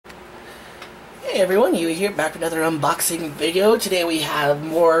Hey everyone, you here back with another unboxing video. Today we have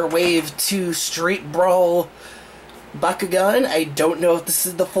more Wave 2 Street Brawl Bakugan. I don't know if this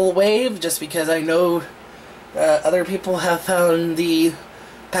is the full wave, just because I know other people have found the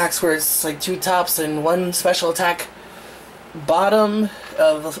packs where it's like 2 tops and 1 special attack bottom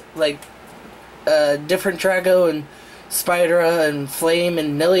of like different Drago and Spydra and Flame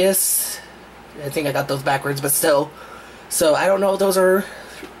and Nilius. I think I got those backwards, but still. So I don't know if those are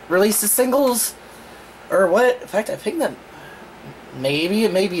released as singles or what. In fact, I think that maybe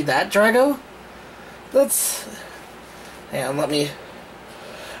it may be that Drago. Hang on,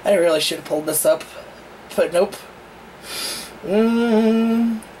 I really should have pulled this up, but nope.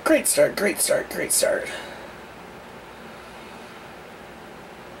 Great start, great start, great start.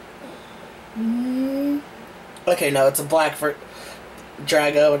 Okay, no, it's a black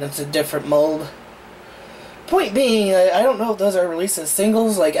Drago and it's a different mold. Point being, I don't know if those are released as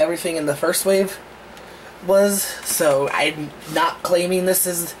singles like everything in the first wave was, so I'm not claiming this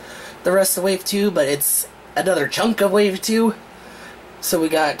is the rest of Wave 2, but it's another chunk of Wave 2. So we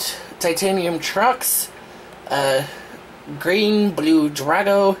got Titanium Trucks, Green, Blue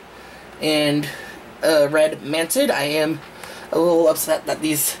Drago, and Red Mantid. I am a little upset that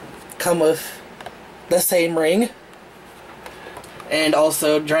these come with the same ring. And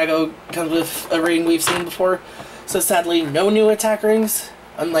also, Drago comes with a ring we've seen before. So sadly, no new attack rings,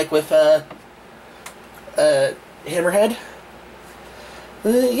 unlike with Hammerhead.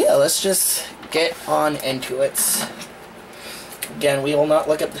 Yeah, let's just get on into it. Again, we will not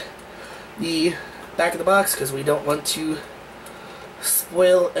look at the back of the box because we don't want to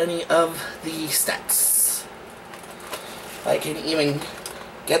spoil any of the stats. I can even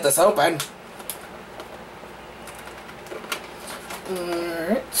get this open.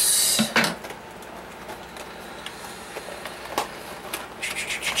 Alright.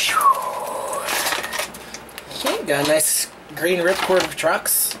 Okay, got a nice green ripcord of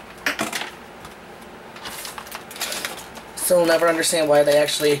trucks. Still never understand why they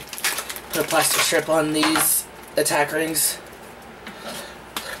actually put a plastic strip on these attack rings.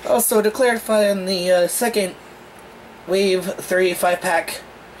 Also, to clarify, in the second Wave 3 5-pack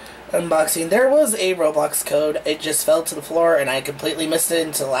unboxing, there was a Roblox code. It just fell to the floor and I completely missed it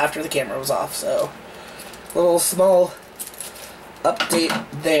until after the camera was off, so little small update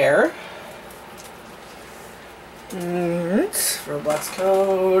there. Roblox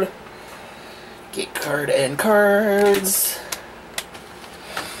code, get card and cards,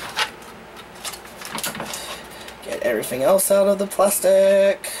 get everything else out of the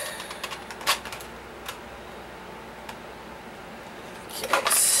plastic.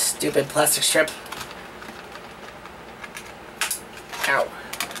 Stupid plastic strip. Ow.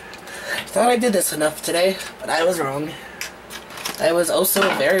 I thought I did this enough today, but I was wrong. I was also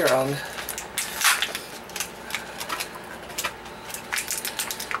very wrong.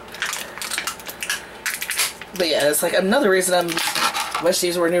 But yeah, it's like another reason I wish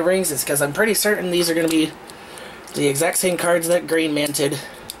these were new rings is because I'm pretty certain these are going to be the exact same cards that Green Mantid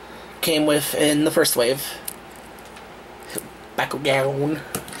came with in the first wave. Bakugan.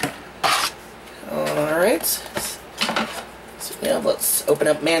 Alright, so yeah, let's open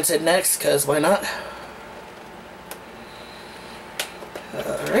up Mantid next, because why not?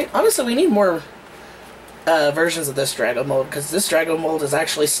 Alright, honestly we need more versions of this Drago mold, because this Drago mold is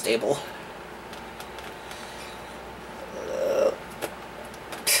actually stable.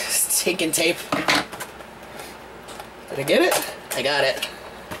 Taking tape. Did I get it? I got it.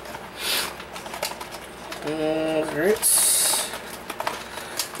 Alright.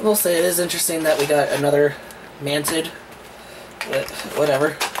 I will say it is interesting that we got another Mantid, but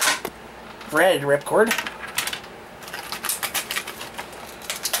whatever. Red ripcord.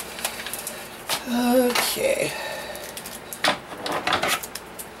 Okay.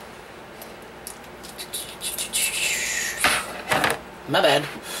 My bad.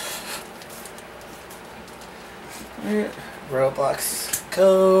 Roblox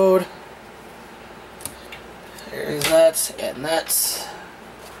code. There's that and that.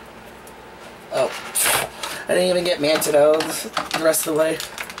 Oh, I didn't even get Mantid out the rest of the way.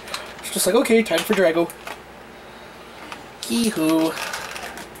 It's just like, okay, time for Drago. Yee-hoo.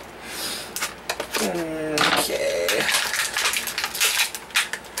 Okay.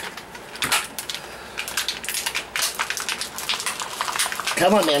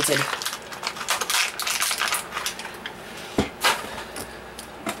 Come on, Mantid.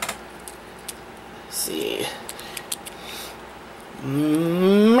 Let's see.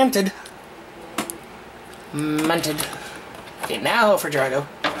 Mantid. Okay, now for Drago.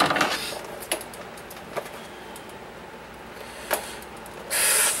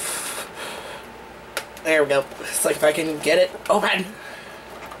 There we go. It's like if I can get it open.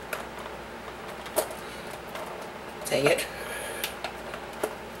 Dang it.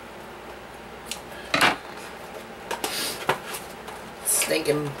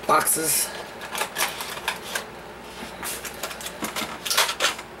 Stinking boxes.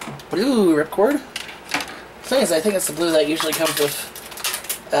 Blue ripcord. Thing is, I think it's the blue that usually comes with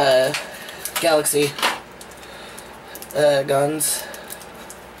Galaxy guns.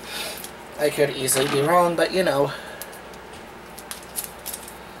 I could easily be wrong, but you know.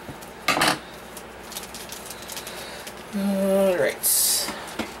 Alright.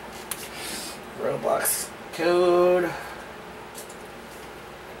 Roblox code.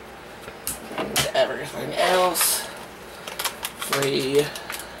 And everything else. Free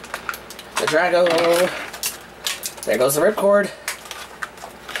the Drago. There goes the ripcord.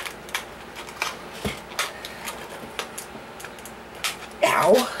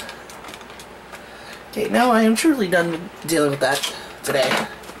 Ow. Okay, now I am truly done dealing with that today.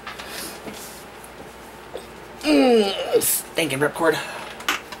 Stinking ripcord.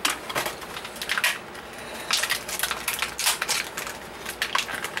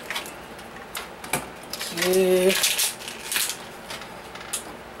 Okay.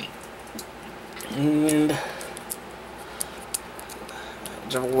 And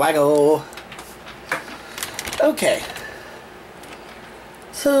waggle. Okay.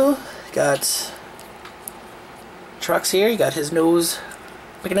 So, got Trucks here. You got his nose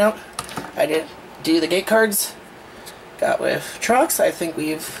picking out. I didn't do the gate cards. Got with Trucks. I think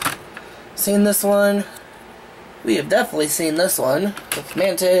we've seen this one. We have definitely seen this one with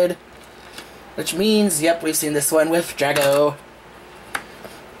Manted. Which means, yep, we've seen this one with Drago.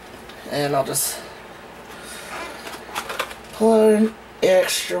 And I'll just pull out an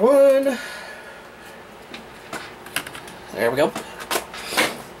extra one. There we go.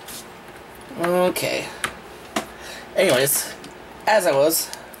 Okay. Anyways, as I was,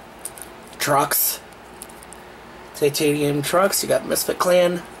 Trucks. Titanium Trucks. You got Misfit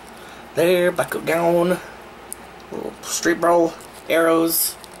Clan. There, Bakugan. Little Street Brawl.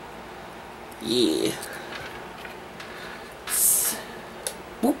 Arrows. Yeah.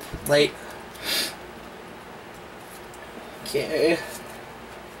 Whoop, late. Okay.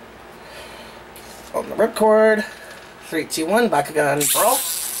 On the ripcord. 3, 2, 1, Bakugan Brawl.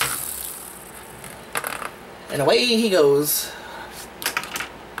 And away he goes.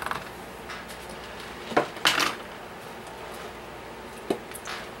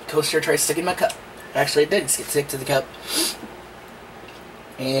 Coaster tried sticking my cup. Actually, it did stick to the cup.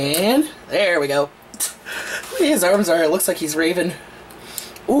 And there we go. His arms are, it looks like he's Raven.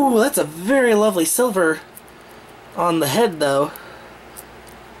 Ooh, that's a very lovely silver on the head, though.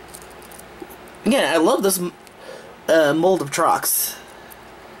 Again, I love this mold of Trox.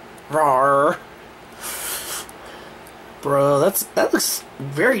 Rawr. Bro, that looks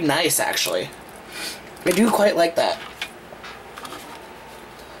very nice, actually. I do quite like that.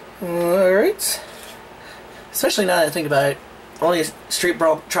 Alright. Especially now that I think about it. Only Street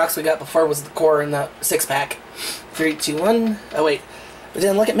Brawl Trox we got before was the core in the 6-pack. 3, 2, 1. Oh, wait. We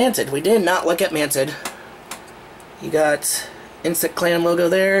didn't look at Manted. We did not look at Manted. You got Insect Clan logo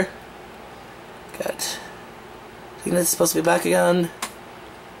there. Got... I think this is supposed to be Bakugan.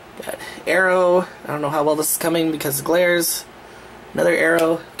 Got Arrow. I don't know how well this is coming because of glares. Another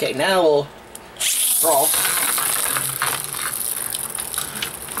Arrow. Okay, now we'll brawl.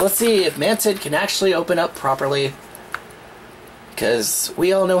 Let's see if Manted can actually open up properly. Because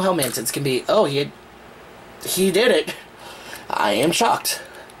we all know how Manteds can be. Oh, he did it. I am shocked.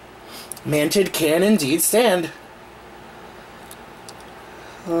 Manted can indeed stand.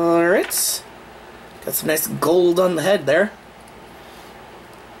 Alright. Got some nice gold on the head there.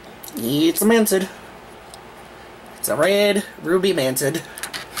 It's a Manted. It's a red ruby Manted.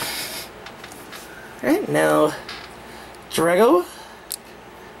 Alright, now Drago.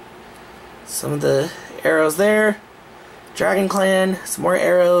 Some of the arrows there. Dragon Clan, some more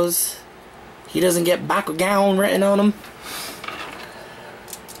arrows. He doesn't get Bakugan written on him.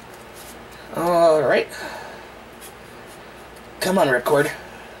 Alright. Come on, ripcord.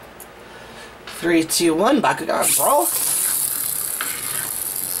 3, 2, 1, Bakugan Brawl.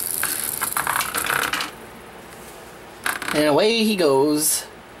 And away he goes.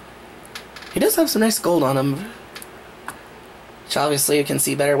 He does have some nice gold on him. Which obviously you can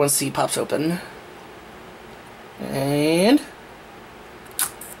see better once he pops open. And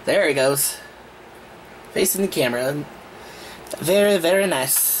there he goes. Facing the camera. Very, very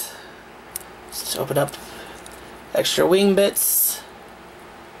nice. Just open up extra wing bits.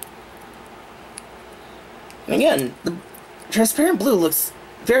 And again, the transparent blue looks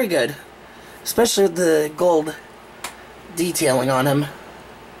very good. Especially with the gold detailing on him.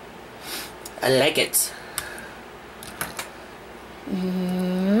 I like it.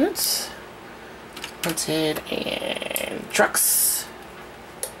 Hunted and trucks.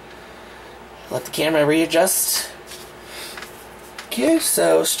 Let the camera readjust. Okay,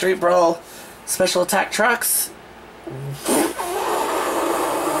 so Street Brawl special attack trucks.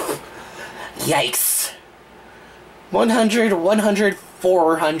 Yikes. 100, 100,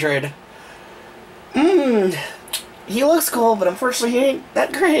 400. He looks cool, but unfortunately he ain't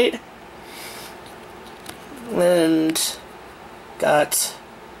that great. And got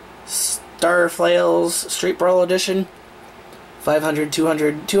Star Flails Street Brawl Edition. 500,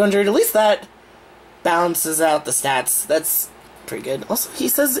 200, 200. At least that balances out the stats. That's pretty good. Also, he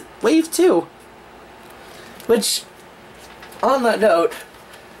says Wave 2. Which, on that note,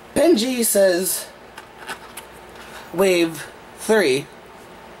 Benji says Wave 3.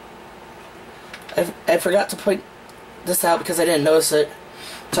 I forgot to point this out because I didn't notice it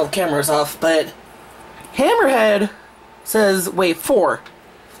until the camera was off, but Hammerhead says Wave 4,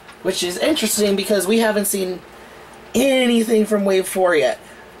 which is interesting because we haven't seen anything from Wave 4 yet.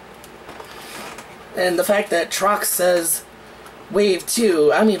 And the fact that Trox says Wave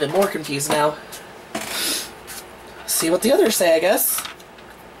 2, I'm even more confused now. See what the others say, I guess.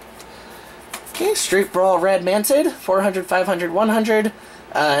 Okay, Street Brawl Red Manted, 400, 500, 100.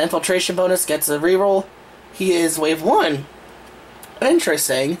 Infiltration bonus gets a reroll. He is Wave 1.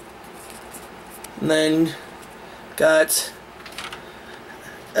 Interesting. And then got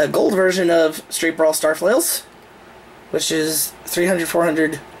a gold version of Street Brawl Star Flails, which is 300,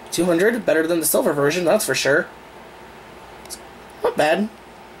 400, 200. Better than the silver version, that's for sure. Not bad.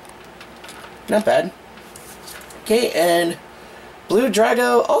 Not bad. Okay, and Blue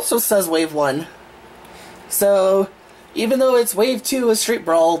Drago also says Wave 1. So, even though it's Wave 2 of Street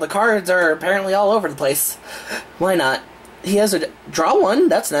Brawl, the cards are apparently all over the place. Why not? He has a draw 1,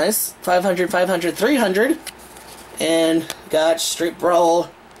 that's nice. 500, 500, 300. And got Street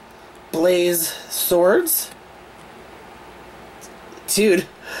Brawl Blaze Swords. Dude,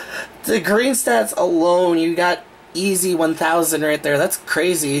 the green stats alone, you got easy 1,000 right there. That's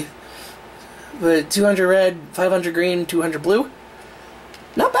crazy. But 200 red, 500 green, 200 blue.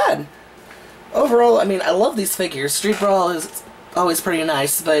 Not bad. Overall, I mean, I love these figures. Street Brawl is always pretty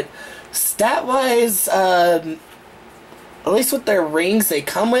nice, but stat-wise, at least with their rings they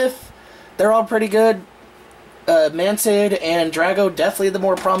come with, they're all pretty good. Manted and Drago, definitely the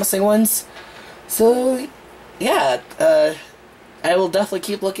more promising ones. So, yeah, I will definitely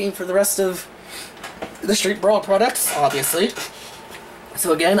keep looking for the rest of the Street Brawl products, obviously.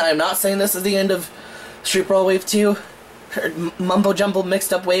 So again, I'm not saying this is the end of Street Brawl Wave 2, or Mumbo Jumbo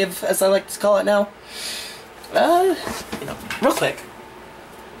Mixed Up Wave, as I like to call it now. Real quick.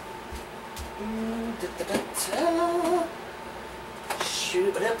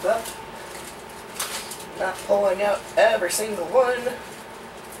 Shoot it up. Not pulling out every single one,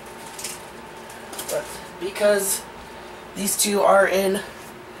 but because these two are in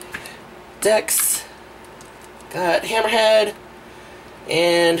decks, got Hammerhead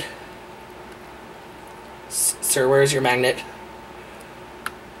and sir, where's your magnet?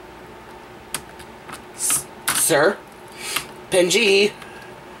 Sir, Benji,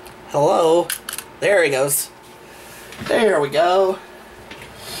 hello. There he goes. There we go.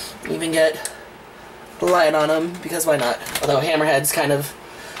 Even get the light on him, because why not? Although Hammerhead's kind of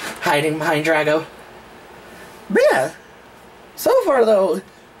hiding behind Drago. But yeah, so far though,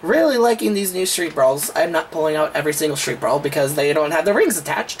 really liking these new Street Brawls. I'm not pulling out every single Street Brawl because they don't have the rings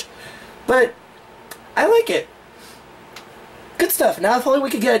attached. But I like it. Good stuff. Now if only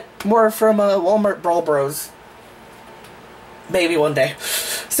we could get more from Walmart Brawl Bros. Maybe one day.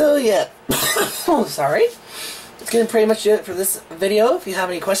 So yeah. Oh, sorry. That's going to pretty much do it for this video. If you have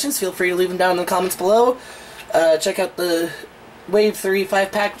any questions, feel free to leave them down in the comments below. Check out the Wave 3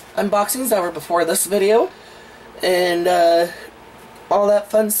 5-pack unboxings that were before this video. And all that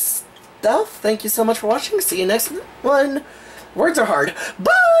fun stuff. Thank you so much for watching. See you next one. Words are hard.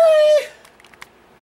 Bye!